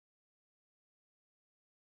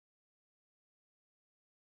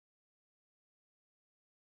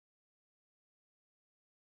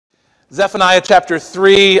Zephaniah chapter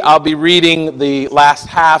 3, I'll be reading the last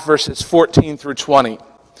half, verses 14 through 20.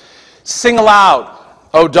 Sing aloud,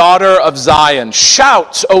 O daughter of Zion.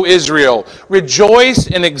 Shout, O Israel.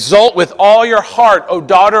 Rejoice and exult with all your heart, O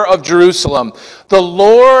daughter of Jerusalem. The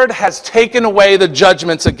Lord has taken away the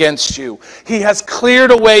judgments against you. He has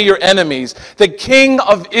cleared away your enemies. The King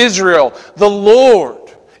of Israel, the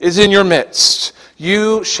Lord, is in your midst.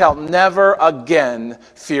 You shall never again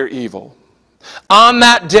fear evil. On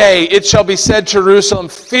that day it shall be said to Jerusalem,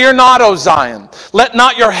 fear not, O Zion. Let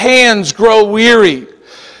not your hands grow weary.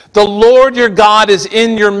 The Lord your God is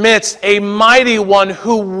in your midst, a mighty one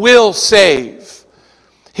who will save.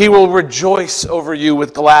 He will rejoice over you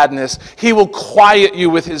with gladness. He will quiet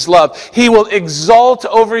you with his love. He will exult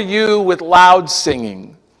over you with loud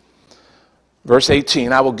singing. Verse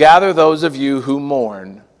 18, I will gather those of you who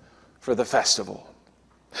mourn for the festival,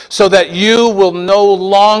 so that you will no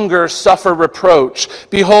longer suffer reproach.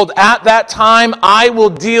 Behold, at that time I will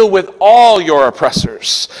deal with all your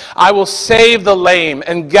oppressors. I will save the lame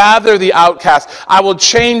and gather the outcast. I will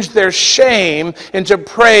change their shame into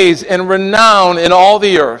praise and renown in all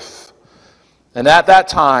the earth. And at that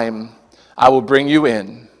time I will bring you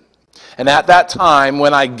in. And at that time,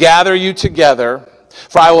 when I gather you together,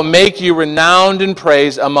 for I will make you renowned in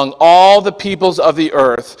praise among all the peoples of the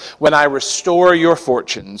earth when I restore your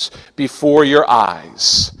fortunes before your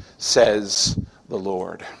eyes, says the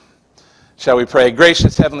Lord. Shall we pray?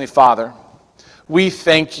 Gracious Heavenly Father, we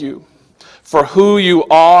thank you for who you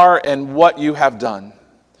are and what you have done.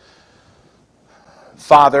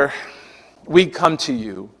 Father, we come to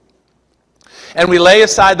you and we lay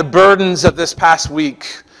aside the burdens of this past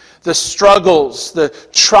week, the struggles, the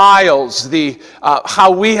trials,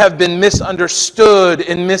 how we have been misunderstood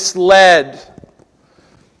and misled,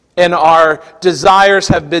 and our desires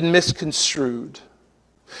have been misconstrued.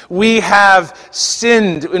 We have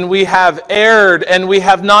sinned and we have erred and we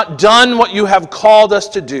have not done what you have called us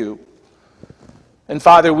to do. And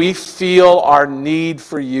Father, we feel our need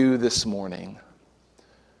for you this morning.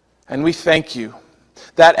 And we thank you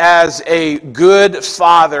that as a good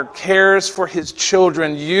father cares for his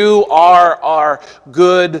children, you are our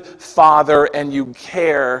good father and you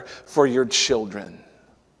care for your children.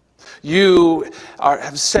 You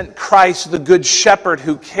have sent Christ, the good shepherd,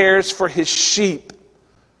 who cares for his sheep,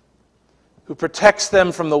 who protects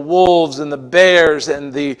them from the wolves and the bears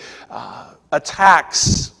and the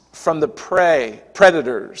attacks from the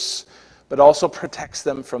predators, but also protects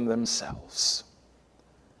them from themselves.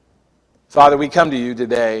 Father, we come to you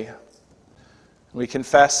today. We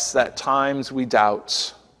confess that at times we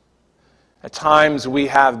doubt. At times we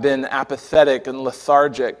have been apathetic and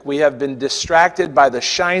lethargic. We have been distracted by the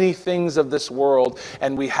shiny things of this world,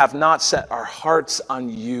 and we have not set our hearts on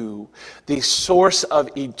you, the source of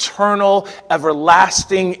eternal,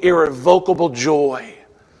 everlasting, irrevocable joy.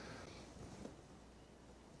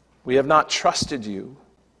 We have not trusted you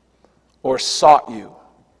or sought you.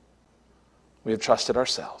 We have trusted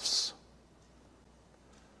ourselves.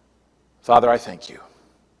 Father, I thank you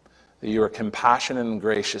that you are compassionate and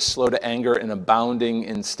gracious, slow to anger and abounding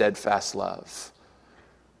in steadfast love.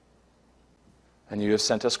 And you have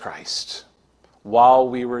sent us Christ while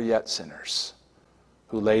we were yet sinners,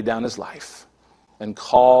 who laid down his life and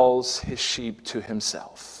calls his sheep to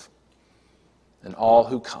himself. And all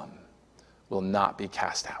who come will not be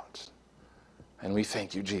cast out. And we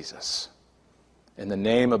thank you, Jesus. In the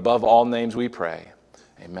name above all names we pray.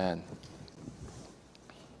 Amen.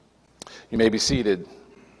 You may be seated.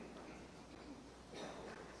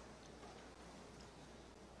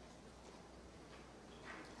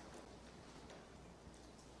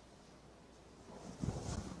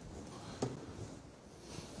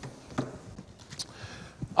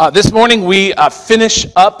 This morning we finish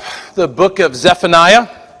up the book of Zephaniah,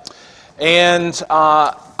 and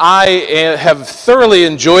I have thoroughly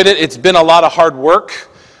enjoyed it. It's been a lot of hard work.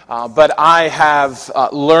 But I have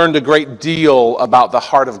learned a great deal about the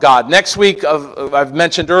heart of God. Next week, I've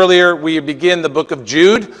mentioned earlier, we begin the book of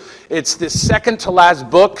Jude. It's the second to last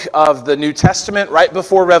book of the New Testament, right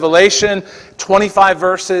before Revelation, 25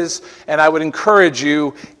 verses. And I would encourage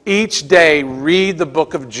you, each day, read the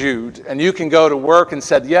book of Jude. And you can go to work and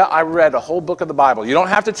say, yeah, I read a whole book of the Bible. You don't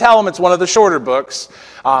have to tell them it's one of the shorter books,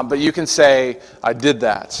 but you can say, I did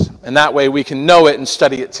that. And that way we can know it and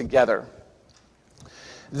study it together.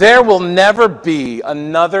 There will never be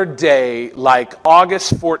another day like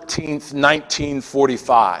August 14th,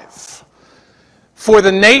 1945. For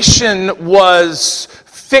the nation was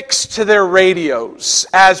fixed to their radios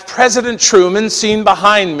as President Truman, seen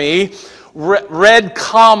behind me, read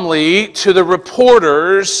calmly to the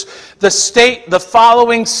reporters the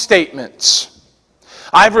following statement.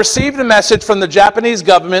 I've received a message from the Japanese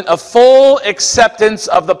government of full acceptance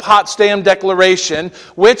of the Potsdam Declaration,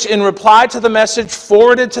 which, in reply to the message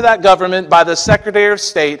forwarded to that government by the Secretary of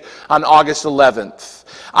State on August 11th.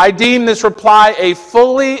 I deem this reply a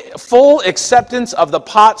full acceptance of the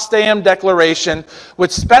Potsdam Declaration,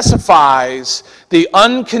 which specifies the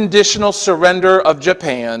unconditional surrender of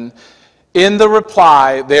Japan. In the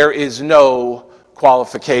reply, there is no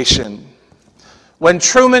qualification. When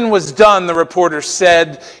Truman was done, the reporter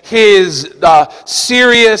said, his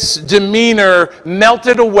serious demeanor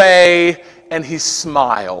melted away and he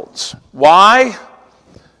smiled. Why?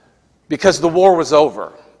 Because the war was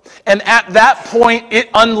over. And at that point, it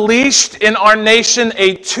unleashed in our nation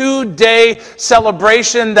a 2-day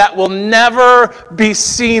celebration that will never be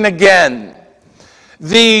seen again.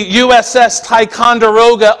 The USS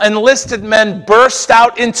Ticonderoga enlisted men burst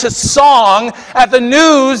out into song at the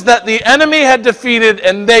news that the enemy had defeated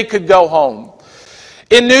and they could go home.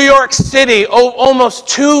 In New York City, almost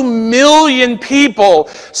 2 million people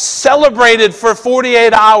celebrated for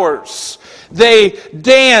 48 hours. They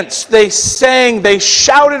danced, they sang, they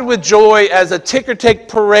shouted with joy as a ticker-tape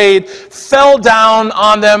parade fell down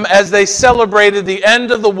on them as they celebrated the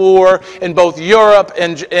end of the war in both Europe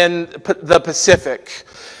and the Pacific.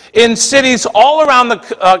 In cities all around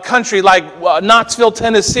the country, like Knoxville,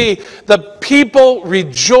 Tennessee, the people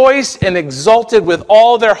rejoiced and exulted with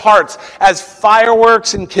all their hearts as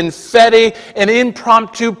fireworks and confetti and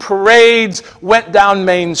impromptu parades went down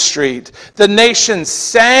Main Street. The nation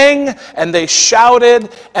sang and they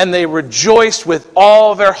shouted and they rejoiced with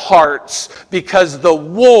all their hearts because the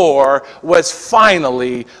war was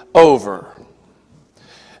finally over.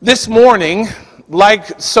 This morning,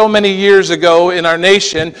 like so many years ago in our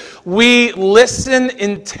nation, we listen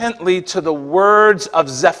intently to the words of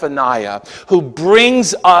Zephaniah, who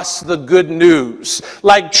brings us the good news.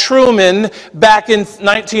 Like Truman back in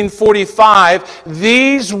 1945,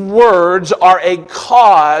 these words are a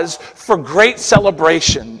cause for great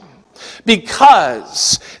celebration,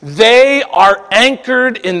 because they are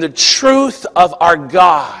anchored in the truth of our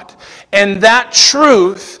God. And that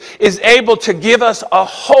truth is able to give us a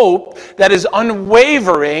hope that is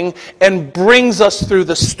unwavering and brings us through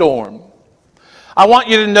the storm. I want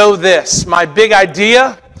you to know this. My big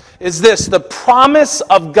idea is this: the promise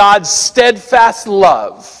of God's steadfast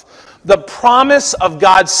love. The promise of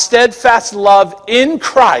God's steadfast love in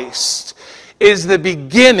Christ is the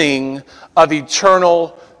beginning of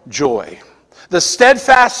eternal joy. The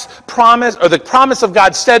steadfast promise, or the promise of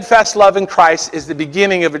God's steadfast love in Christ, is the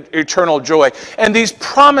beginning of eternal joy. And these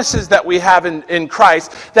promises that we have in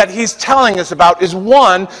Christ that he's telling us about is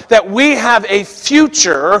one, that we have a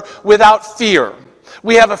future without fear.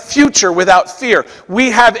 We have a future without fear.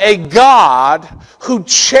 We have a God who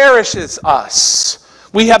cherishes us.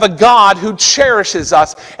 We have a God who cherishes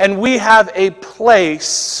us, and we have a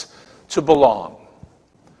place to belong.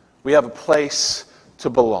 We have a place to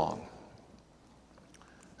belong.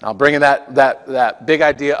 I'll bring in that big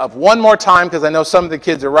idea up one more time, because I know some of the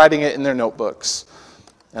kids are writing it in their notebooks.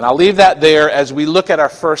 And I'll leave that there as we look at our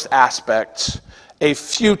first aspect, a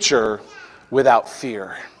future without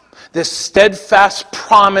fear. This steadfast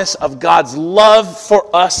promise of God's love for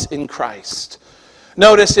us in Christ.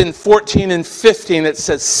 Notice in 14 and 15 it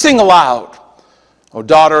says, "Sing aloud, O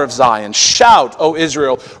daughter of Zion. Shout, O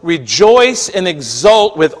Israel. Rejoice and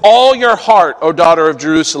exult with all your heart, O daughter of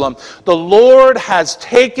Jerusalem. The Lord has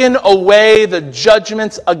taken away the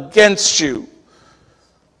judgments against you.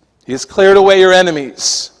 He has cleared away your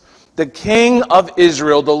enemies. The King of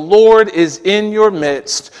Israel, the Lord, is in your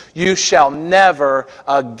midst. You shall never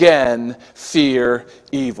again fear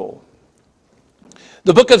evil."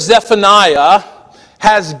 The book of Zephaniah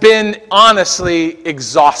has been honestly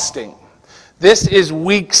exhausting. This is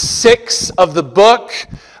week 6 of the book.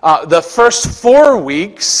 The first 4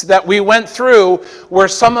 weeks that we went through were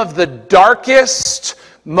some of the darkest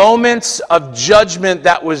moments of judgment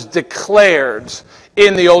that was declared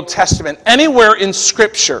in the Old Testament, anywhere in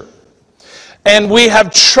Scripture. And we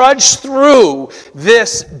have trudged through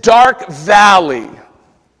this dark valley.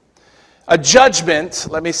 A judgment,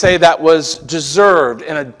 let me say, that was deserved,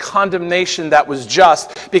 and a condemnation that was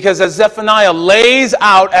just. Because as Zephaniah lays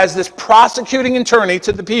out as this prosecuting attorney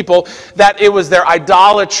to the people, that it was their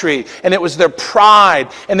idolatry, and it was their pride,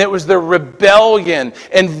 and it was their rebellion,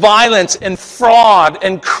 and violence, and fraud,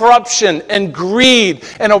 and corruption, and greed,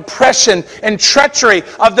 and oppression, and treachery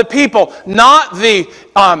of the people, not the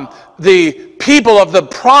people of the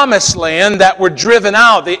promised land that were driven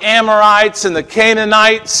out, the Amorites and the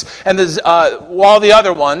Canaanites and all the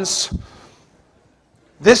other ones.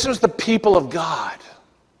 This was the people of God.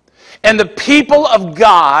 And the people of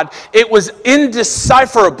God, it was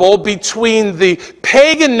indecipherable between the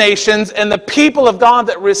pagan nations and the people of God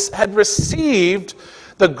that had received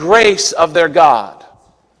the grace of their God.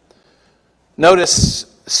 Notice,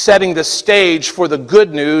 setting the stage for the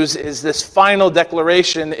good news is this final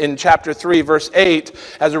declaration in chapter 3, verse 8,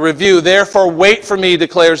 as a review. Therefore, wait for me,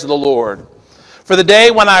 declares the Lord. For the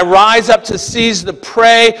day when I rise up to seize the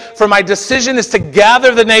prey, for my decision is to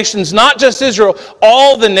gather the nations, not just Israel,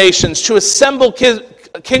 all the nations, to assemble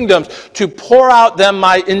kingdoms, to pour out them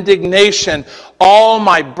my indignation, all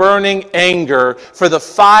my burning anger. For the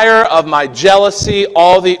fire of my jealousy,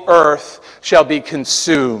 all the earth shall be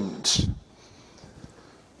consumed.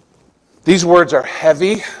 These words are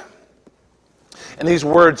heavy, and these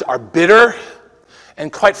words are bitter,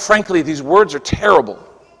 and quite frankly, these words are terrible.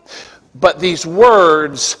 But these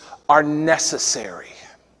words are necessary.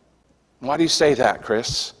 Why do you say that,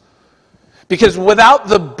 Chris? Because without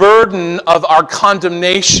the burden of our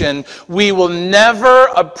condemnation, we will never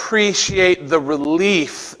appreciate the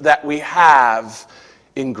relief that we have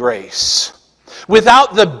in grace.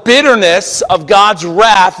 Without the bitterness of God's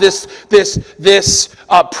wrath, this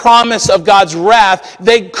promise of God's wrath,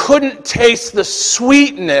 they couldn't taste the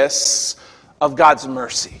sweetness of God's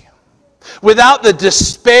mercy. Without the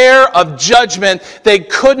despair of judgment, they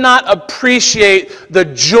could not appreciate the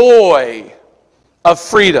joy of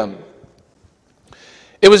freedom.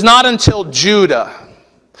 It was not until Judah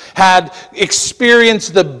had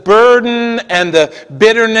experienced the burden and the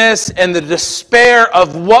bitterness and the despair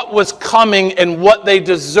of what was coming and what they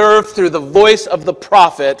deserved through the voice of the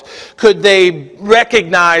prophet, could they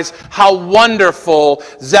recognize how wonderful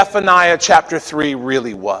Zephaniah chapter 3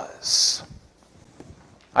 really was.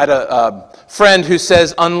 I had a friend who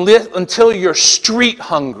says, until you're street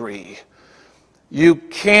hungry, you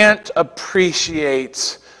can't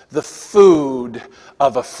appreciate the food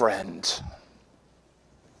of a friend.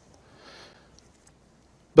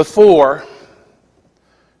 Before,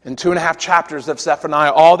 in 2.5 chapters of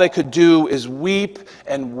Zephaniah, all they could do is weep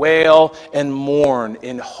and wail and mourn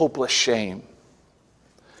in hopeless shame.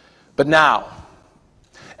 But now,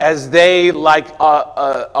 as they, like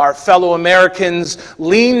our fellow Americans,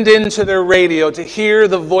 leaned into their radio to hear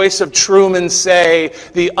the voice of Truman say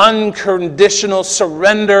the unconditional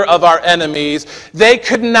surrender of our enemies, they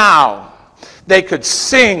could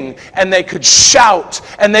sing and they could shout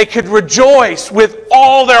and they could rejoice with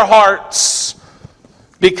all their hearts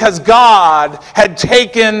because God had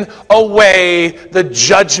taken away the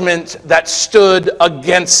judgment that stood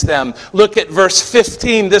against them. Look at verse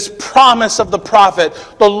 15, this promise of the prophet.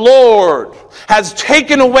 The Lord has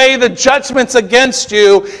taken away the judgments against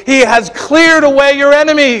you. He has cleared away your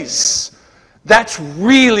enemies. That's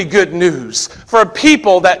really good news for a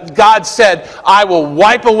people that God said, I will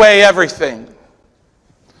wipe away everything.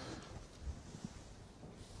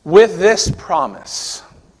 With this promise,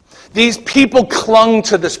 these people clung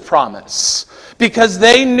to this promise because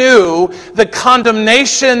they knew the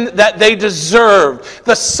condemnation that they deserved,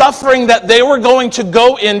 the suffering that they were going to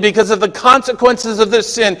go in because of the consequences of their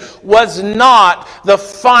sin was not the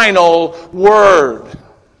final word.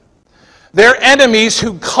 Their enemies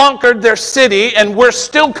who conquered their city and were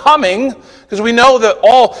still coming, because we know that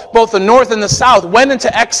both the north and the south went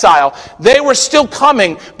into exile. They were still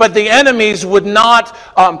coming, but the enemies would not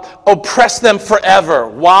oppress them forever.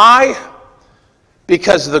 Why?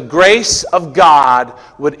 Because the grace of God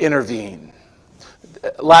would intervene.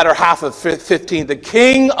 Latter half of 15, the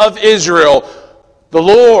King of Israel, the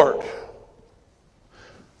Lord,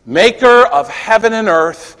 maker of heaven and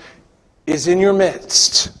earth, is in your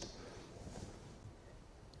midst,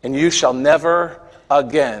 and you shall never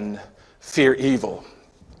again fear evil.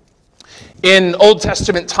 In Old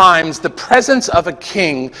Testament times, the presence of a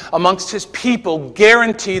king amongst his people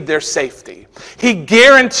guaranteed their safety. He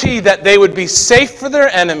guaranteed that they would be safe for their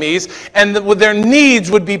enemies and that their needs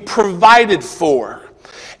would be provided for.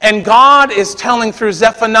 And God is telling through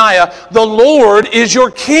Zephaniah, the Lord is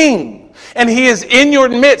your king. And he is in your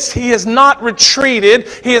midst. He has not retreated.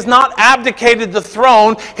 He has not abdicated the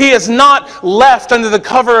throne. He has not left under the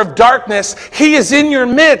cover of darkness. He is in your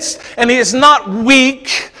midst. And he is not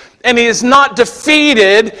weak. And he is not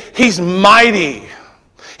defeated. He's mighty.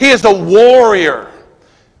 He is a warrior.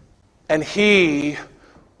 And he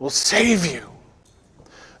will save you.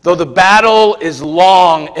 Though the battle is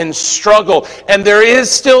long and struggle, and there is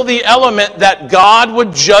still the element that God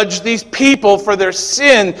would judge these people for their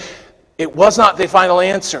sin, it was not the final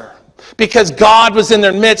answer, because God was in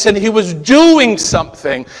their midst and he was doing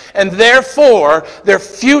something, and therefore their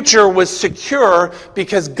future was secure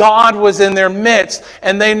because God was in their midst.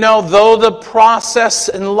 And they know, though the process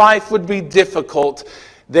in life would be difficult,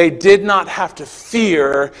 They did not have to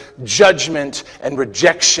fear judgment and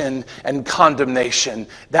rejection and condemnation.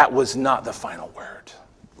 That was not the final word.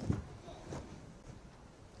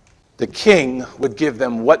 The king would give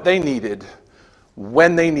them what they needed,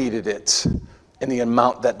 when they needed it, in the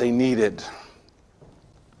amount that they needed.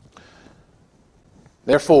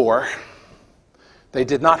 Therefore, they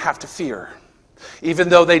did not have to fear. Even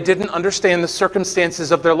though they didn't understand the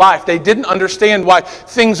circumstances of their life, they didn't understand why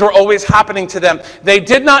things were always happening to them. They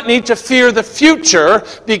did not need to fear the future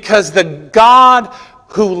because the God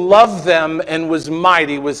who loved them and was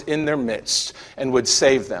mighty was in their midst and would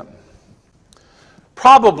save them.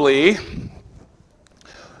 Probably,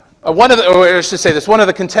 one of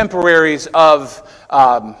the contemporaries of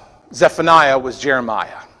Zephaniah was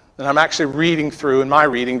Jeremiah. And I'm actually reading through, in my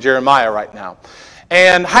reading, Jeremiah right now.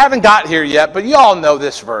 And I haven't got here yet, but you all know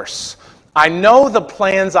this verse. I know the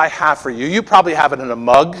plans I have for you. You probably have it in a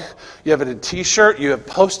mug. You have it in a t-shirt. You have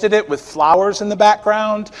posted it with flowers in the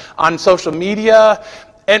background on social media.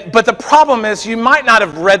 But the problem is you might not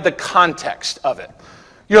have read the context of it.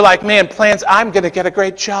 You're like, man, plans, I'm going to get a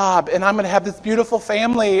great job, and I'm going to have this beautiful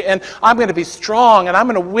family, and I'm going to be strong, and I'm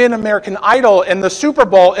going to win American Idol and the Super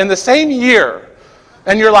Bowl in the same year.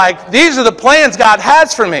 And you're like, these are the plans God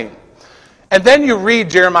has for me. And then you read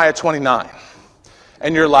Jeremiah 29,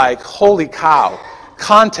 and you're like, holy cow,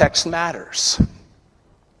 context matters.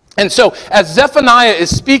 And so as Zephaniah is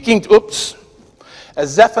speaking to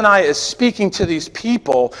these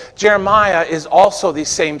people, Jeremiah is also these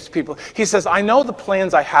same people. He says, I know the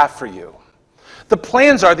plans I have for you. The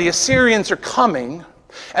plans are the Assyrians are coming,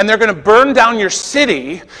 and they're going to burn down your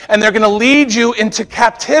city, and they're going to lead you into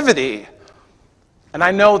captivity. And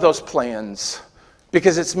I know those plans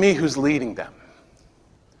because it's me who's leading them.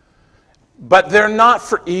 But they're not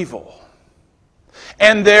for evil.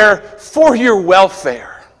 And they're for your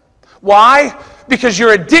welfare. Why? Because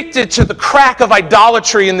you're addicted to the crack of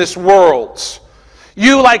idolatry in this world.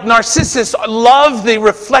 You, like Narcissus, love the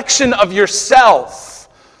reflection of yourself.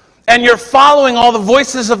 And you're following all the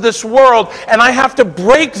voices of this world. And I have to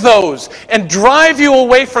break those and drive you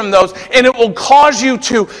away from those. And it will cause you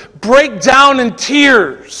to break down in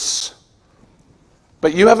tears.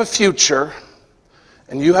 But you have a future.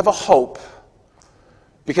 And you have a hope.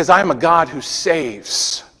 Because I am a God who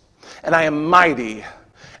saves. And I am mighty.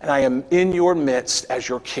 And I am in your midst as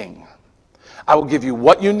your king. I will give you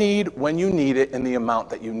what you need, when you need it, in the amount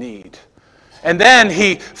that you need. And then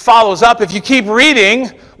he follows up, if you keep reading,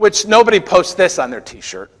 which nobody posts this on their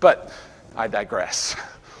t-shirt, but I digress.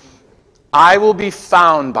 I will be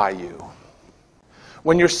found by you.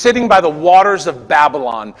 When you're sitting by the waters of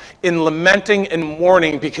Babylon in lamenting and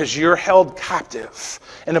mourning because you're held captive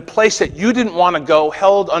in a place that you didn't want to go,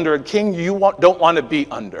 held under a king you don't want to be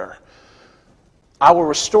under, I will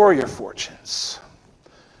restore your fortunes.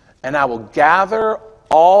 And I will gather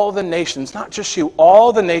all the nations, not just you,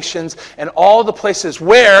 all the nations and all the places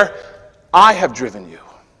where I have driven you,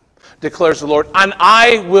 declares the Lord. And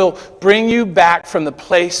I will bring you back from the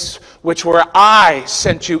place where I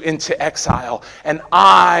sent you into exile. And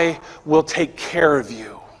I will take care of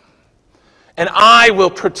you. And I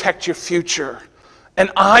will protect your future.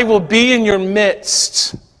 And I will be in your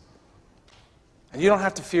midst. And you don't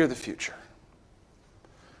have to fear the future.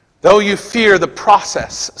 Though you fear the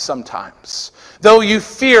process sometimes, though you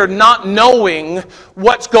fear not knowing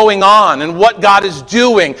what's going on and what God is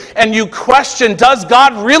doing, and you question, does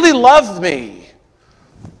God really love me?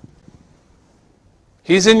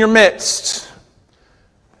 He's in your midst,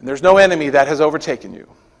 and there's no enemy that has overtaken you.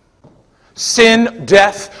 Sin,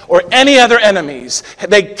 death, or any other enemies,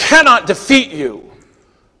 they cannot defeat you.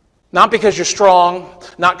 Not because you're strong,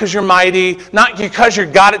 not because you're mighty, not because you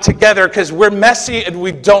got it together, because we're messy and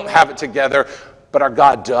we don't have it together, but our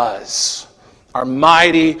God does. Our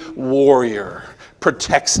mighty warrior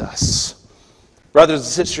protects us. Brothers and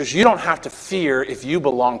sisters, you don't have to fear if you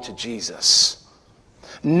belong to Jesus.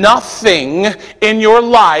 Nothing in your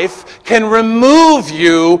life can remove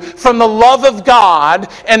you from the love of God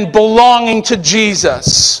and belonging to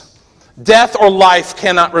Jesus. Death or life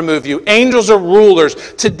cannot remove you. Angels or rulers,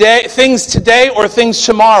 things today or things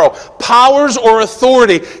tomorrow, powers or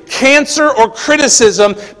authority, cancer or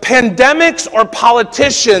criticism, pandemics or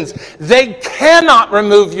politicians, they cannot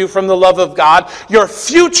remove you from the love of God. Your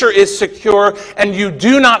future is secure, and you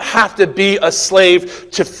do not have to be a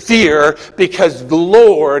slave to fear, because the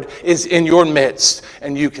Lord is in your midst.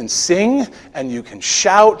 And you can sing, and you can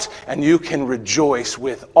shout, and you can rejoice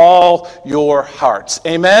with all your hearts.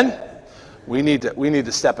 Amen? We need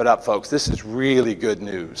to step it up, folks. This is really good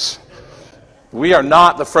news. We are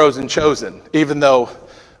not the frozen chosen. Even though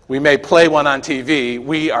we may play one on TV,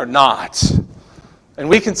 we are not. And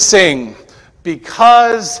we can sing,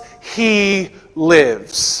 because he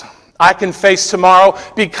lives. I can face tomorrow.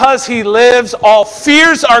 Because he lives, all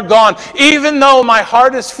fears are gone. Even though my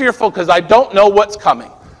heart is fearful because I don't know what's coming.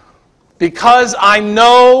 Because I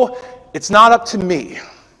know it's not up to me.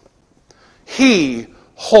 He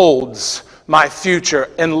holds my future.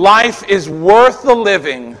 And life is worth the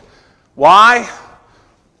living. Why?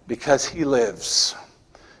 Because he lives.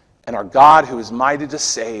 And our God, who is mighty to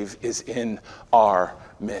save, is in our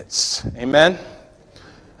midst. Amen?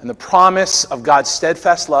 And the promise of God's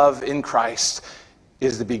steadfast love in Christ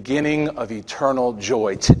is the beginning of eternal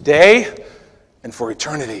joy today and for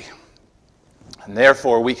eternity. And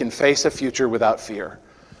therefore, we can face a future without fear.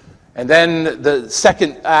 And then the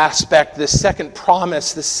second aspect, the second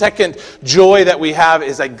promise, the second joy that we have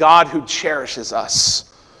is a God who cherishes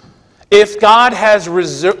us. If God has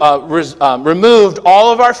removed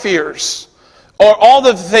all of our fears, or all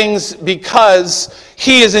the things because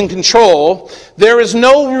he is in control, there is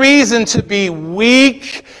no reason to be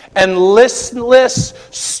weak and listless,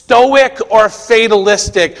 stoic, or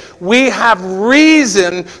fatalistic. We have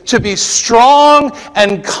reason to be strong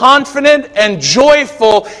and confident and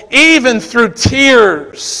joyful, even through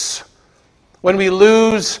tears, when we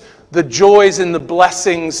lose the joys and the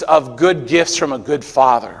blessings of good gifts from a good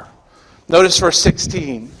Father. Notice verse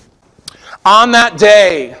 16. On that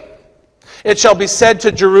day, it shall be said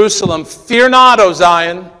to Jerusalem, fear not, O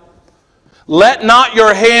Zion. Let not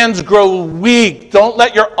your hands grow weak. Don't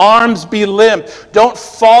let your arms be limp. Don't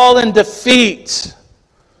fall in defeat.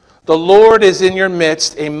 The Lord is in your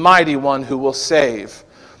midst, a mighty one who will save.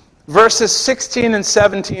 Verses 16 and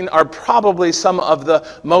 17 are probably some of the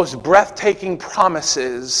most breathtaking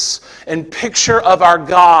promises and picture of our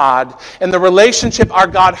God and the relationship our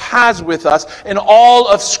God has with us in all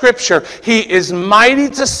of Scripture. He is mighty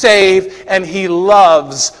to save, and he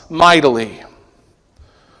loves mightily.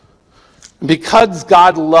 Because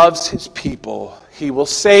God loves his people, he will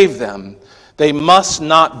save them. They must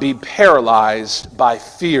not be paralyzed by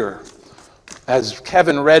fear. As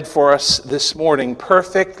Kevin read for us this morning,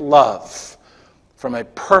 perfect love from a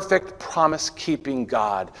perfect promise-keeping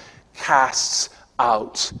God casts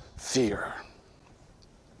out fear.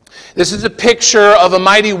 This is a picture of a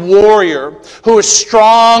mighty warrior who is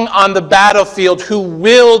strong on the battlefield, who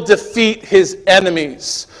will defeat his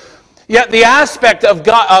enemies. Yet the aspect of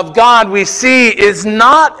God we see is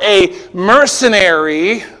not a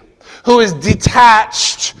mercenary who is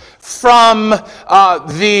detached from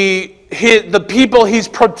the people he's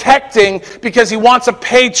protecting because he wants a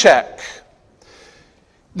paycheck.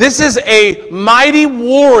 This is a mighty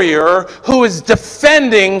warrior who is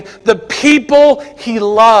defending the people he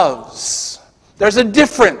loves. There's a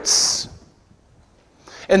difference.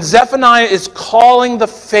 And Zephaniah is calling the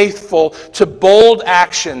faithful to bold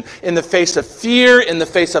action in the face of fear, in the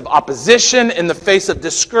face of opposition, in the face of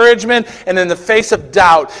discouragement, and in the face of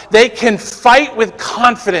doubt. They can fight with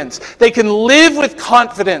confidence. They can live with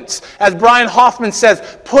confidence. As Brian Hoffman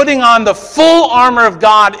says, putting on the full armor of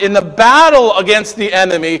God in the battle against the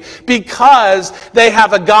enemy, because they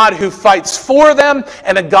have a God who fights for them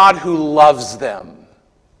and a God who loves them.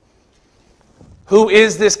 Who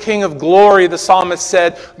is this King of glory? The psalmist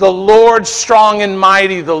said, the Lord strong and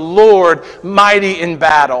mighty, the Lord mighty in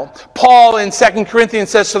battle. Paul in 2 Corinthians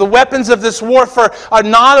says, so the weapons of this warfare are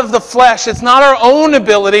not of the flesh. It's not our own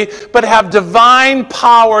ability, but have divine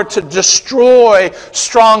power to destroy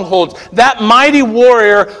strongholds. That mighty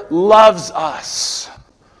warrior loves us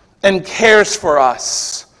and cares for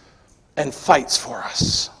us and fights for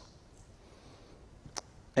us.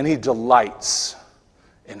 And he delights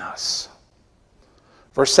in us.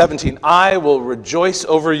 Verse 17, I will rejoice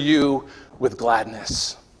over you with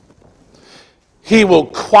gladness. He will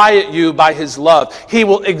quiet you by his love. He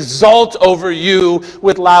will exult over you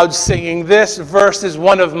with loud singing. This verse is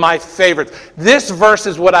one of my favorites. This verse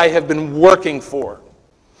is what I have been working for.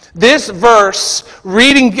 This verse,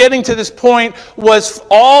 getting to this point, was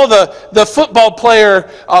all the football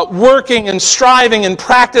player working and striving and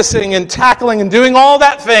practicing and tackling and doing all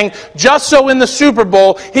that thing just so in the Super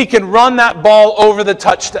Bowl he can run that ball over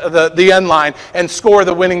the end line and score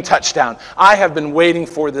the winning touchdown. I have been waiting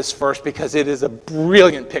for this verse because it is a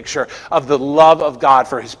brilliant picture of the love of God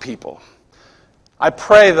for his people. I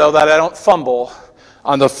pray, though, that I don't fumble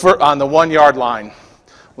on the 1-yard line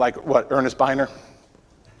like Ernest Biner.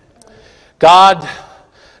 God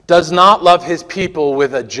does not love his people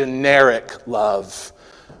with a generic love,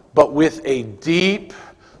 but with a deep,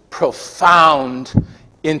 profound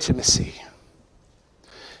intimacy.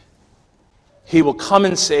 He will come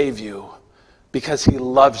and save you because he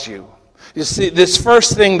loves you. You see, this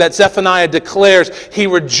first thing that Zephaniah declares, he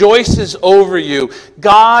rejoices over you.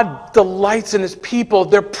 God delights in his people.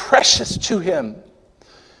 They're precious to him.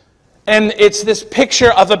 And it's this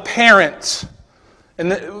picture of a parent.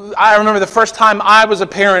 And I remember the first time I was a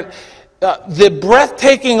parent, the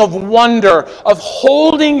breathtaking of wonder of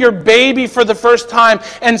holding your baby for the first time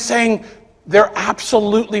and saying, they're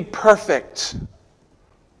absolutely perfect.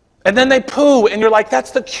 And then they poo, and you're like,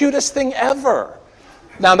 that's the cutest thing ever.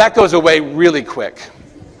 Now, that goes away really quick.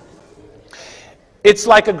 It's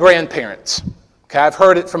like a grandparent. Okay, I've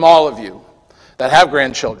heard it from all of you that have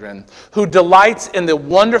grandchildren, who delights in the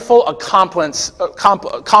wonderful accomplishments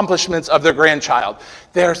of their grandchild.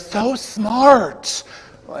 They're so smart.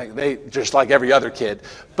 Just like every other kid.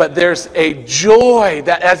 But there's a joy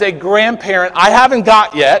that as a grandparent, I haven't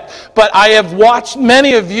got yet, but I have watched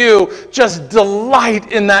many of you just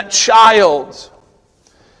delight in that child.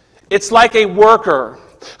 It's like a worker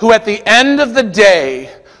who at the end of the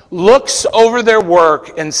day looks over their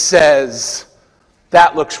work and says,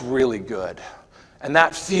 that looks really good. And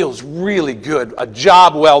that feels really good. A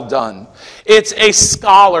job well done. It's a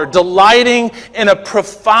scholar delighting in a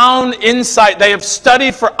profound insight. They have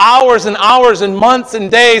studied for hours and hours and months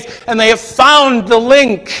and days, and they have found the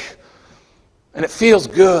link. And it feels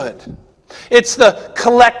good. It's the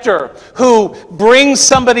collector who brings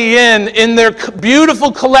somebody in their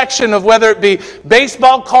beautiful collection of whether it be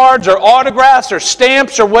baseball cards or autographs or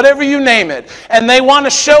stamps or whatever you name it. And they want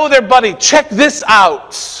to show their buddy, check this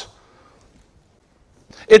out.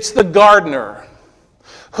 It's the gardener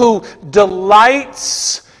who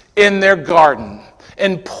delights in their garden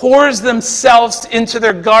and pours themselves into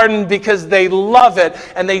their garden because they love it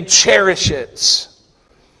and they cherish it.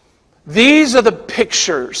 These are the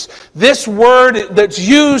pictures. This word that's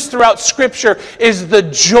used throughout Scripture is the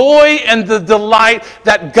joy and the delight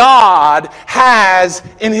that God has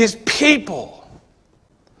in his people.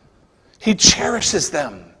 He cherishes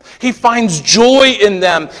them. He finds joy in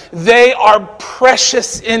them. They are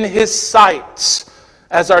precious in his sight,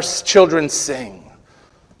 as our children sing.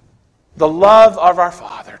 The love of our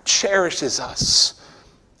Father cherishes us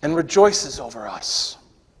and rejoices over us.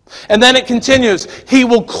 And then it continues, he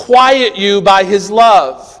will quiet you by his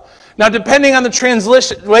love. Now, depending on the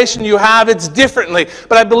translation you have, it's differently.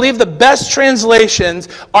 But I believe the best translations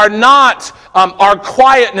are not our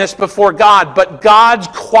quietness before God, but God's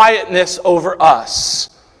quietness over us.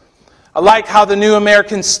 I like how the New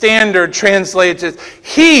American Standard translates it,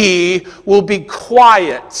 he will be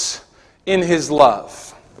quiet in his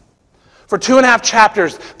love. For 2.5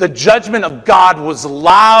 chapters, the judgment of God was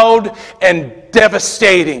loud and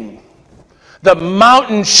devastating. The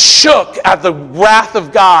mountain shook at the wrath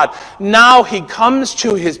of God. Now he comes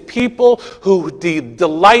to his people who he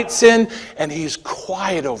delights in, and he's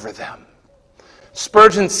quiet over them.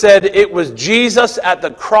 Spurgeon said it was Jesus at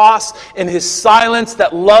the cross in his silence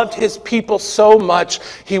that loved his people so much.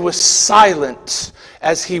 He was silent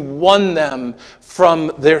as he won them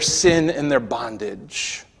from their sin and their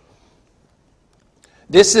bondage.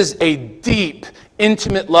 This is a deep,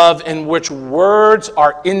 intimate love in which words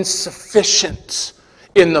are insufficient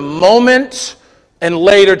in the moment and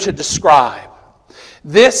later to describe.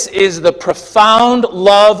 This is the profound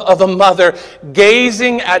love of a mother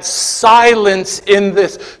gazing at silence in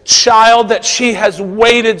this child that she has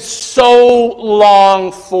waited so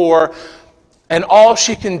long for, and all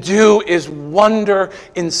she can do is wonder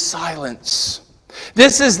in silence.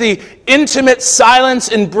 This is the intimate silence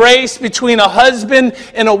embrace between a husband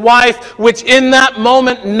and a wife, which in that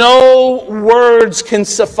moment no words can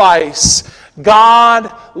suffice.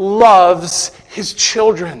 God loves his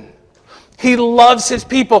children. He loves his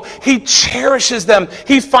people. He cherishes them.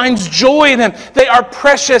 He finds joy in them. They are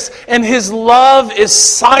precious, and his love is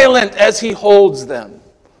silent as he holds them.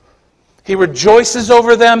 He rejoices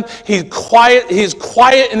over them. He's quiet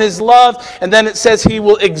in his love. And then it says he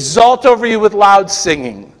will exult over you with loud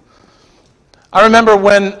singing. I remember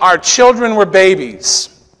when our children were babies,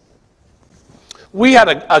 we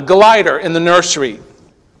had a glider in the nursery.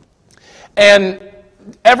 And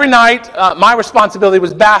every night, my responsibility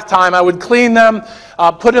was bath time. I would clean them,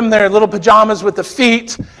 put them in their little pajamas with the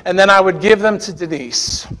feet, and then I would give them to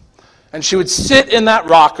Denise. And she would sit in that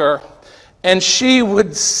rocker, and she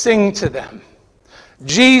would sing to them.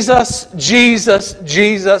 Jesus, Jesus,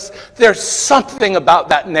 Jesus. There's something about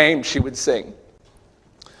that name, she would sing.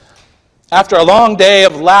 After a long day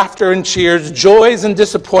of laughter and cheers, joys and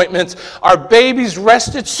disappointments, our babies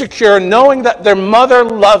rested secure, knowing that their mother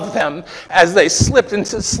loved them as they slipped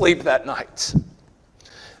into sleep that night.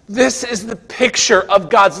 This is the picture of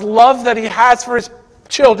God's love that he has for his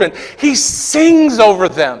children. He sings over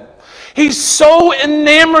them. He's so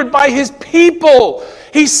enamored by his people.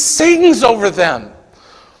 He sings over them.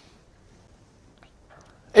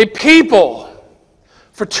 A people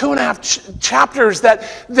for 2.5 chapters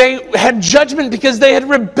that they had judgment because they had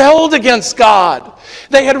rebelled against God.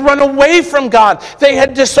 They had run away from God. They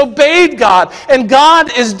had disobeyed God. And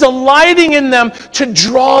God is delighting in them to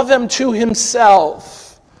draw them to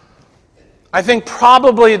himself. I think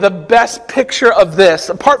probably the best picture of this,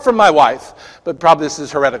 apart from my wife, but probably this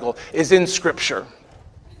is heretical, is in Scripture.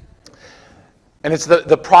 And it's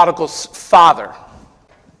the prodigal's father.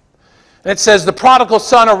 And it says, the prodigal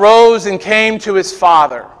son arose and came to his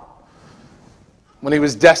father when he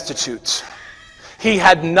was destitute. He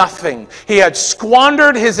had nothing. He had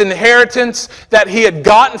squandered his inheritance that he had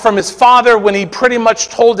gotten from his father when he pretty much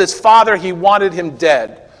told his father he wanted him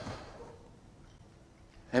dead.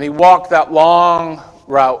 And he walked that long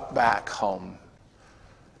route back home.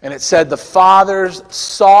 And it said the fathers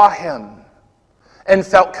saw him and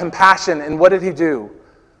felt compassion. And what did he do?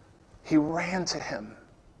 He ran to him.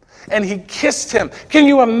 And he kissed him. Can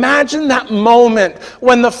you imagine that moment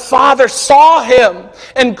when the father saw him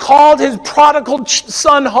and called his prodigal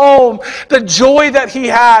son home, the joy that he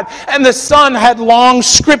had, and the son had long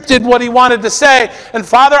scripted what he wanted to say. And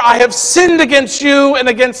Father, I have sinned against you and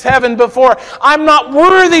against heaven before. I'm not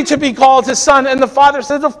worthy to be called his son. And the father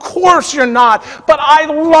says, of course you're not, but I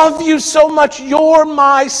love you so much. You're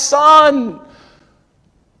my son.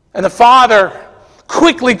 And the father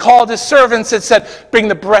quickly called his servants and said, bring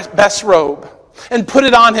the best robe and put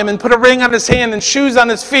it on him, and put a ring on his hand and shoes on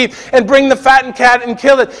his feet, and bring the fattened cat and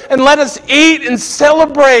kill it, and let us eat and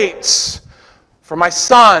celebrate. For my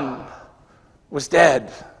son was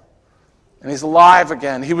dead and he's alive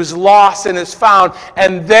again. He was lost and is found.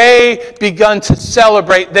 And they begun to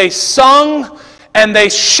celebrate. They sung and they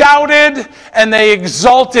shouted and they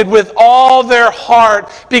exulted with all their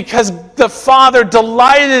heart because the father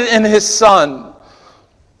delighted in his son.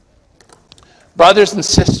 Brothers and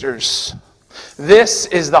sisters, this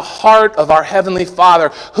is the heart of our Heavenly Father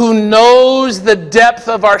who knows the depth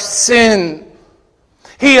of our sin.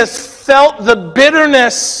 He has felt the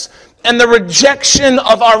bitterness and the rejection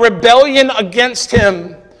of our rebellion against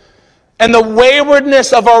him and the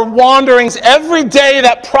waywardness of our wanderings. Every day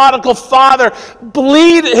that prodigal father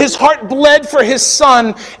his heart bled for his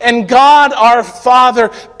son, and God our Father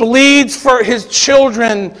bleeds for his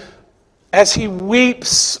children as he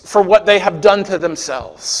weeps for what they have done to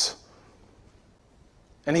themselves.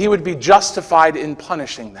 And he would be justified in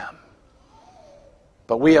punishing them.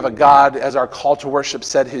 But we have a God, as our call to worship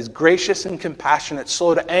said, who is gracious and compassionate,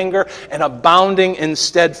 slow to anger, and abounding in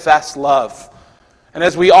steadfast love. And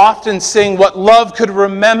as we often sing, what love could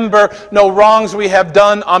remember, no wrongs we have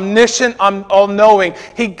done, omniscient, all-knowing,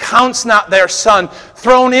 he counts not their son,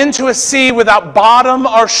 thrown into a sea without bottom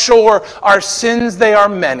or shore, our sins they are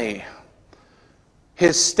many.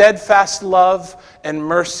 His steadfast love and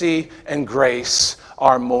mercy and grace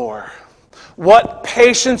are more. What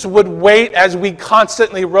patience would wait as we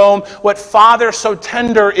constantly roam. What Father so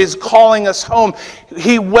tender is calling us home.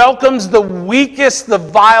 He welcomes the weakest, the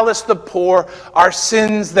vilest, the poor. Our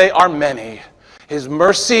sins, they are many. His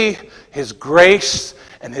mercy, his grace,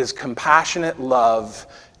 and his compassionate love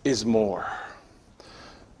is more.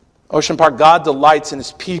 Ocean Park, God delights in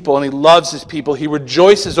his people and he loves his people. He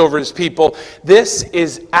rejoices over his people. This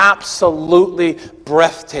is absolutely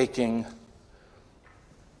breathtaking.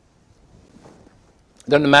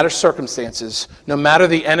 No matter circumstances, no matter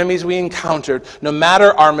the enemies we encountered, no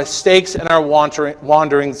matter our mistakes and our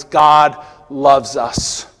wanderings, God loves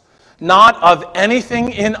us. Not of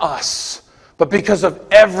anything in us, but because of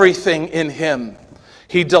everything in him.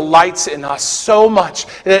 He delights in us so much.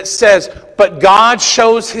 And it says, but God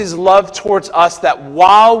shows his love towards us that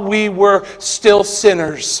while we were still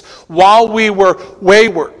sinners, while we were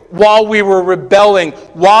wayward, while we were rebelling,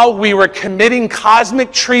 while we were committing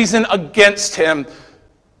cosmic treason against him,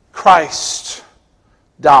 Christ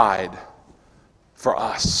died for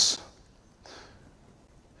us.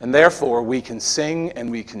 And therefore we can sing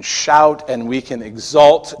and we can shout and we can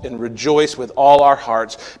exult and rejoice with all our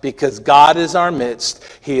hearts because God is our midst.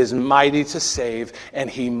 He is mighty to save and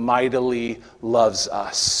he mightily loves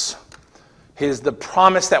us. The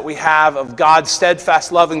promise that we have of God's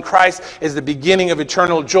steadfast love in Christ is the beginning of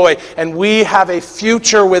eternal joy. And we have a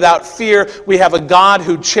future without fear. We have a God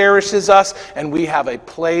who cherishes us and we have a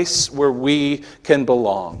place where we can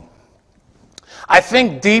belong. I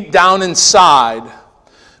think deep down inside,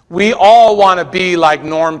 we all want to be like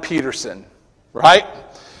Norm Peterson, right?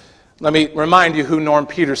 Let me remind you who Norm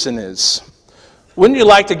Peterson is. Wouldn't you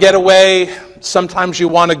like to get away? Sometimes you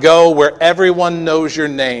want to go where everyone knows your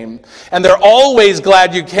name, and they're always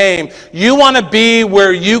glad you came. You want to be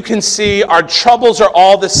where you can see our troubles are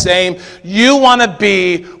all the same. You want to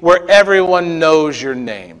be where everyone knows your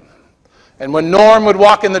name. And when Norm would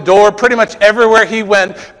walk in the door, pretty much everywhere he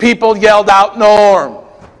went, people yelled out, "Norm."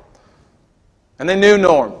 And they knew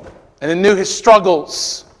Norm, and they knew his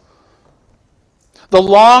struggles. The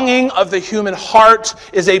longing of the human heart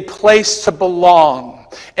is a place to belong.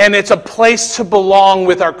 And it's a place to belong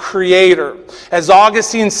with our Creator. As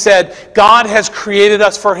Augustine said, God has created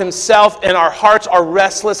us for Himself, and our hearts are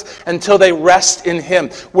restless until they rest in Him,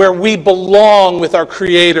 where we belong with our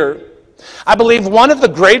Creator. I believe one of the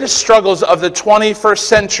greatest struggles of the 21st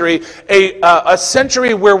century, a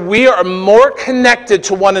century where we are more connected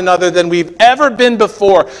to one another than we've ever been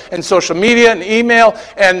before in social media and email,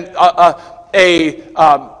 and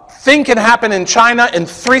thing can happen in China, and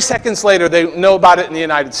 3 seconds later they know about it in the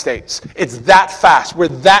United States. It's that fast. We're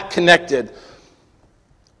that connected.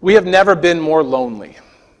 We have never been more lonely.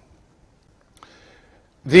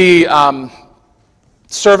 The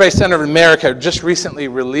Survey Center of America just recently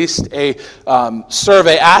released a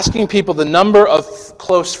survey asking people the number of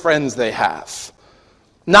close friends they have,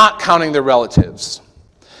 not counting their relatives.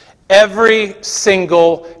 Every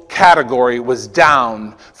single category was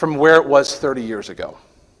down from where it was 30 years ago.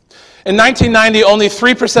 In 1990, only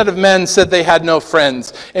 3% of men said they had no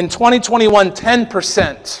friends. In 2021,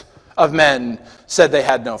 10% of men said they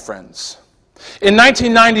had no friends. In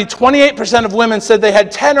 1990, 28% of women said they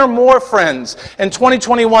had 10 or more friends. In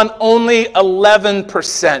 2021, only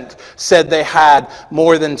 11% said they had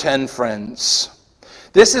more than 10 friends.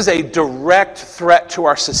 This is a direct threat to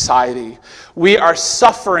our society. We are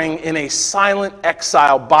suffering in a silent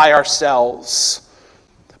exile by ourselves.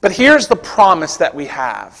 But here's the promise that we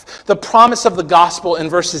have. The promise of the gospel in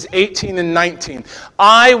verses 18 and 19.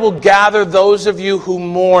 I will gather those of you who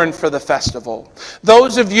mourn for the festival.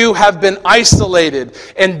 Those of you who have been isolated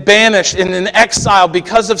and banished and in exile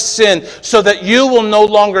because of sin, so that you will no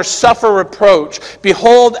longer suffer reproach.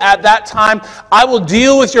 Behold, at that time, I will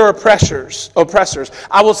deal with your oppressors.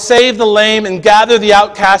 I will save the lame and gather the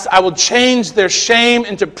outcast. I will change their shame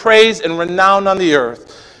into praise and renown on the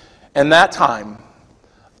earth. And that time,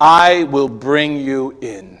 I will bring you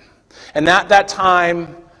in. And at that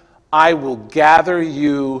time, I will gather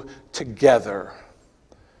you together.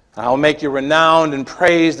 I will make you renowned and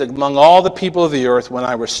praised among all the people of the earth when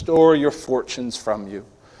I restore your fortunes from you.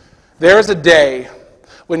 There is a day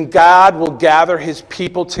when God will gather His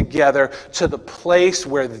people together to the place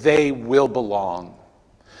where they will belong.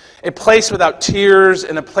 A place without tears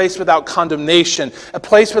and a place without condemnation, a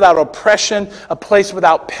place without oppression, a place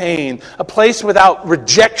without pain, a place without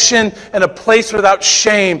rejection, and a place without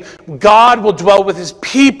shame. God will dwell with His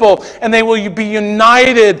people, and they will be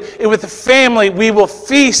united with the family. We will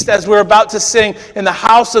feast, as we're about to sing, in the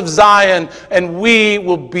house of Zion, and we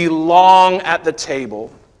will belong at the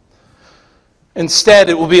table. Instead,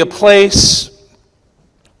 it will be a place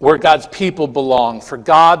where God's people belong. For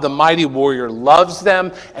God, the mighty warrior, loves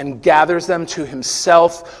them and gathers them to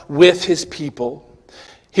Himself with His people.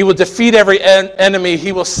 He will defeat every enemy.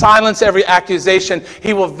 He will silence every accusation.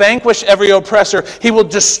 He will vanquish every oppressor. He will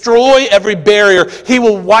destroy every barrier. He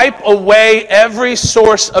will wipe away every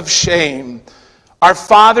source of shame. Our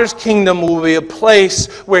Father's kingdom will be a place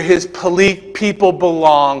where His people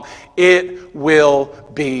belong. It will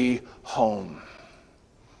be home.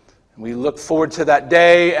 We look forward to that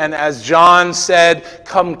day, and as John said,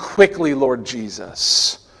 come quickly, Lord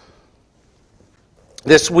Jesus.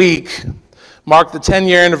 This week marked the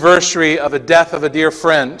 10-year anniversary of the death of a dear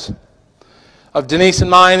friend, of Denise and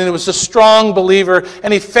mine, and he was a strong believer,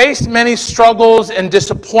 and he faced many struggles and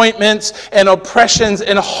disappointments and oppressions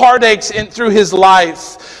and heartaches through his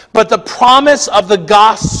life. But the promise of the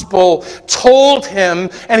gospel told him,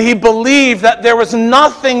 and he believed that there was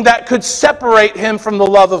nothing that could separate him from the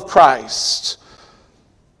love of Christ.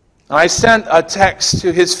 And I sent a text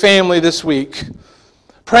to his family this week,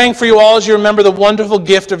 praying for you all as you remember the wonderful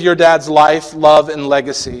gift of your dad's life, love, and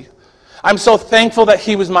legacy. I'm so thankful that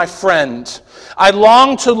he was my friend. I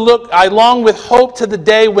long with hope to the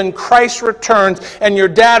day when Christ returns and your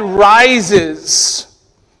dad rises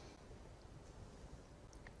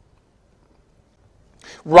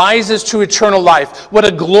to eternal life. What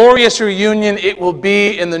a glorious reunion it will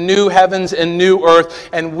be in the new heavens and new earth,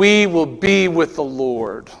 and we will be with the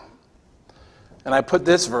Lord. And I put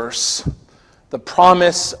this verse, the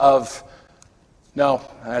promise of, no,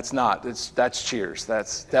 that's not. That's cheers.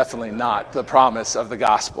 That's definitely not the promise of the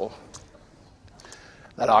gospel.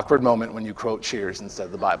 That awkward moment when you quote Cheers instead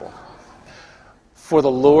of the Bible. For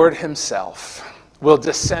the Lord Himself will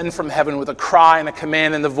descend from heaven with a cry and a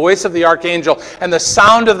command and the voice of the archangel and the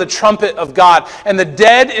sound of the trumpet of God. And the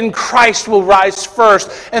dead in Christ will rise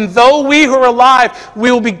first. And though we who are alive,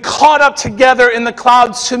 we will be caught up together in the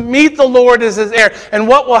clouds to meet the Lord as his heir. And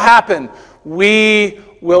what will happen? We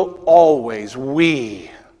will always, the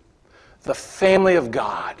family of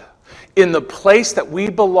God, in the place that we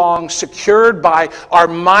belong, secured by our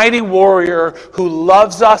mighty warrior who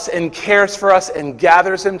loves us and cares for us and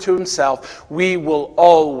gathers him to himself, we will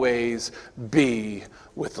always be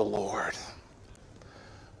with the Lord.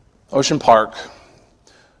 Ocean Park.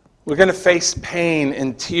 We're going to face pain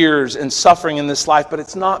and tears and suffering in this life, but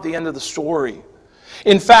it's not the end of the story.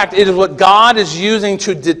 In fact, it is what God is using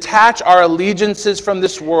to detach our allegiances from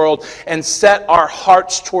this world and set our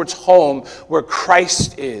hearts towards home where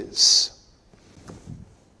Christ is,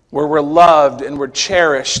 where we're loved and we're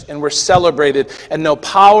cherished and we're celebrated, and no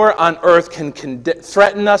power on earth can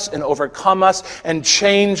threaten us and overcome us and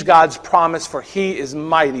change God's promise, for he is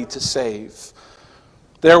mighty to save.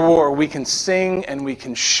 Therefore, we can sing and we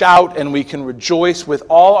can shout and we can rejoice with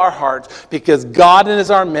all our hearts because God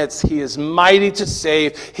is in our midst. He is mighty to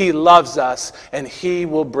save. He loves us and he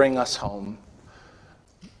will bring us home.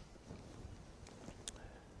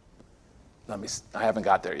 I haven't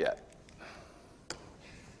got there yet.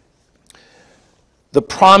 The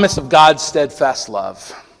promise of God's steadfast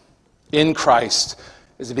love in Christ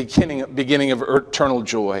is the beginning of eternal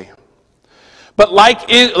joy. But like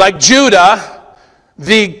Judah,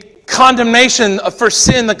 the condemnation for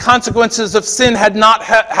sin, the consequences of sin had not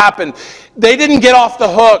happened. They didn't get off the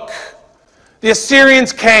hook. The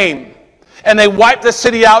Assyrians came and they wiped the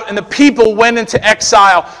city out and the people went into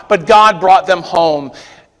exile, but God brought them home.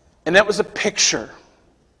 And that was a picture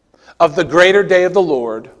of the greater day of the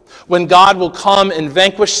Lord, when God will come and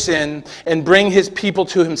vanquish sin and bring his people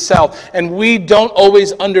to himself. And we don't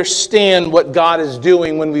always understand what God is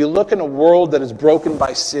doing when we look in a world that is broken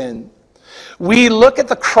by sin. We look at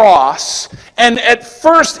the cross, and at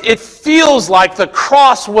first it feels like the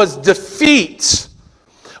cross was defeat.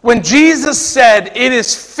 When Jesus said, "It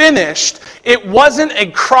is finished," it wasn't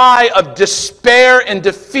a cry of despair and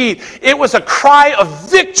defeat. It was a cry of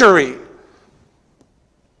victory.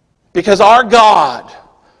 Because our God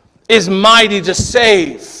is mighty to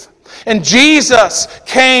save. And Jesus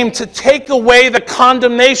came to take away the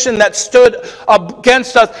condemnation that stood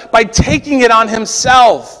against us by taking it on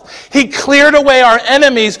himself. He cleared away our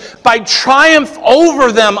enemies by triumph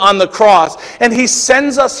over them on the cross. And he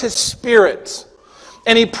sends us his Spirit.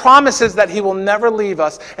 And he promises that he will never leave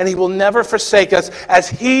us and he will never forsake us as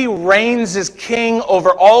he reigns as king over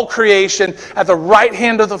all creation at the right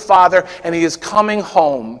hand of the Father. And he is coming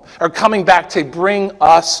back to bring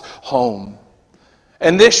us home.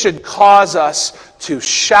 And this should cause us to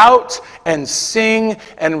shout and sing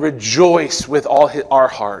and rejoice with all our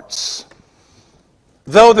hearts.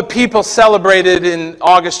 Though the people celebrated in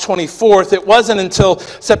August 24th, it wasn't until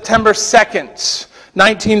September 2nd,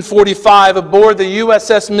 1945, aboard the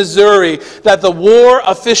USS Missouri, that the war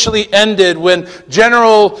officially ended, when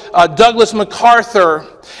General Douglas MacArthur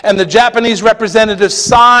and the Japanese representatives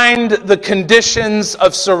signed the conditions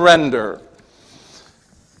of surrender.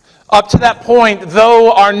 Up to that point,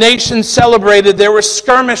 though our nation celebrated, there were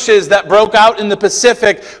skirmishes that broke out in the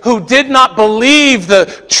Pacific who did not believe the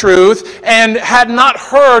truth and had not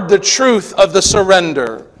heard the truth of the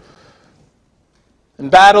surrender. And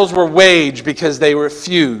battles were waged because they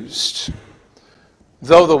refused,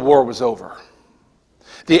 though the war was over.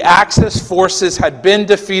 The Axis forces had been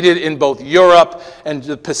defeated in both Europe and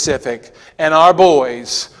the Pacific, and our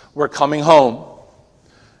boys were coming home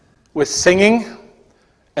with singing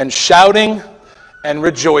and shouting and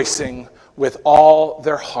rejoicing with all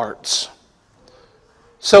their hearts.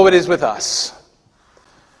 So it is with us.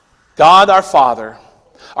 God our Father,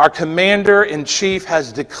 our Commander-in-Chief,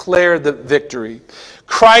 has declared the victory.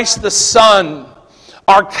 Christ the Son,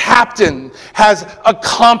 our Captain, has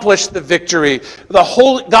accomplished the victory.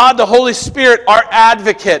 God the Holy Spirit, our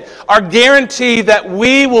Advocate, our guarantee that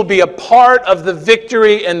we will be a part of the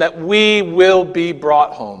victory and that we will be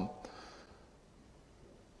brought home.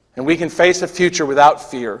 And we can face a future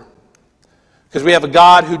without fear because we have a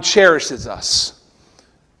God who cherishes us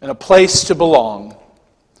and a place to belong,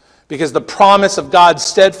 because the promise of God's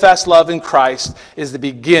steadfast love in Christ is the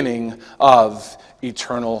beginning of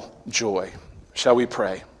eternal joy. Shall we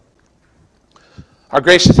pray? Our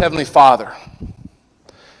gracious Heavenly Father,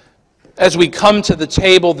 as we come to the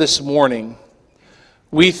table this morning,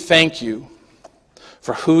 we thank you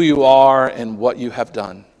for who you are and what you have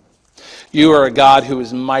done. You are a God who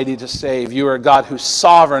is mighty to save. You are a God who's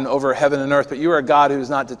sovereign over heaven and earth, but you are a God who is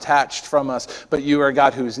not detached from us, but you are a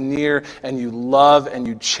God who is near, and you love and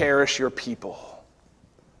you cherish your people.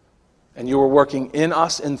 And you are working in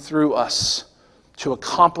us and through us to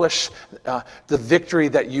accomplish the victory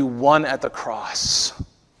that you won at the cross.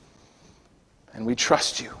 And we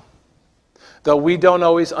trust you. Though we don't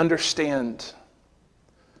always understand,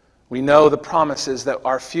 we know the promises that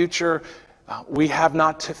our future, we have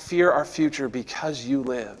not to fear our future because you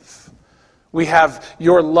live. We have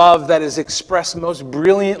your love that is expressed most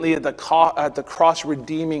brilliantly at the cross,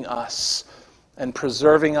 redeeming us and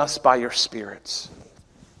preserving us by your Spirit.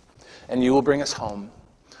 And you will bring us home,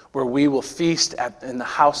 where we will feast in the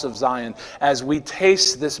house of Zion. As we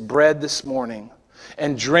taste this bread this morning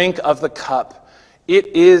and drink of the cup, it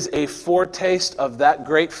is a foretaste of that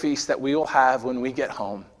great feast that we will have when we get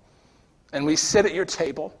home. And we sit at your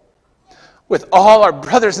table with all our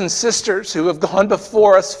brothers and sisters who have gone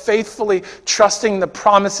before us, faithfully trusting the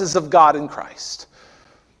promises of God in Christ.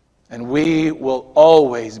 And we will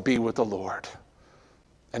always be with the Lord.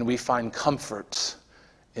 And we find comfort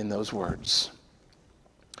in those words.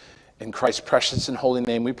 In Christ's precious and holy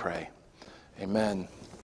name we pray. Amen.